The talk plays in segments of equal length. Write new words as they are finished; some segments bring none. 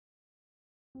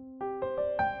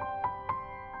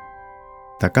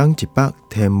逐天一百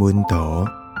天文图，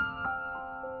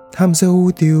探索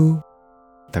宇宙。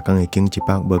逐天会经一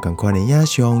百无同款的影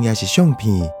像，也是相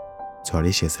片，带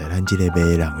你熟悉咱这个迷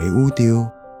人的宇宙。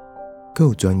更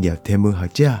有专业天文学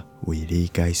者为你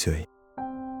解说。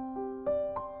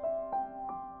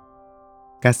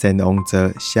甲仙王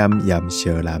座闪焰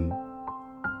相滥，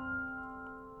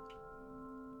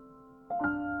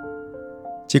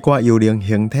这挂幽灵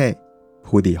形体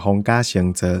附伫风甲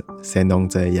星座、仙王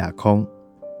座的夜空，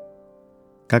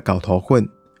甲厚土粉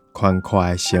宽阔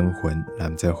的星云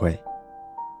连做伙。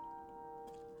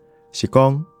是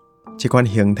讲，这款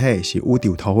形体是宇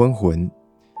宙土粉云，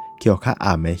叫较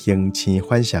暗的星星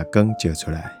反射光照出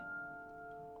来。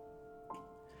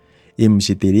伊毋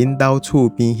是伫恁兜厝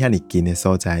边遐尼近的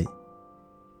所在，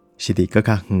是伫搁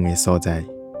较远的所在。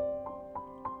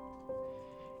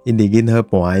因伫银河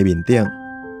盘的面顶，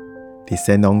伫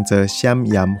仙王座闪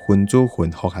焰分子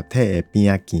云复合体的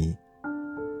边仔行，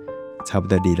差不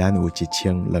多离咱有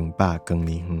1200光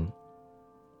年远。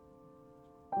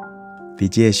伫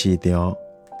这个时场，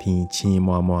天星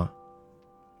满满，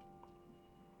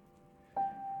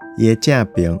伊的正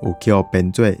边有叫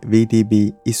编做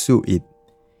VDB141，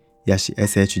也是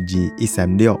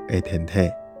SHG136的天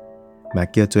体，嘛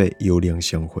叫做幽灵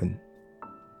星云。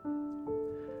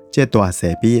这大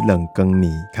细比2光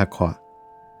年较宽，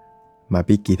嘛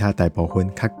比其他大部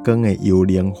分较光的幽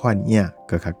灵幻影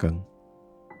搁较光。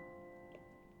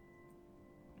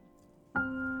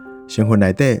星云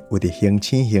内底有伫星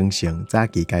星形成早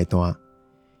期阶段，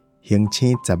星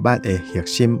星杂物的核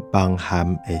心包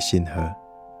含的信号。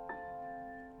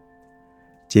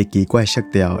这奇怪色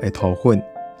调的土粉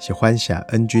是反射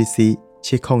NGC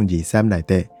 7023内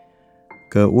底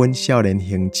高温少年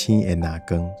星星的蓝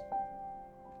光。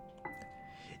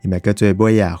伊嘛叫做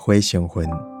尾亚火星云，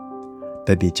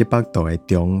就伫700度的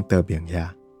中岛面遐。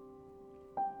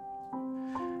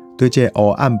对这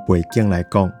黑暗背景来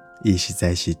讲，伊实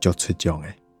在是足出众的。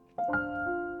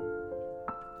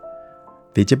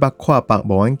伫这摆看北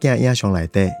望远镜影像内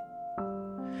底，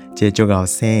这足够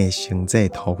生的星际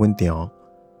土粉场，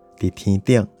伫天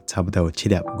顶差不多有7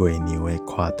粒月亮的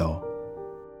宽度。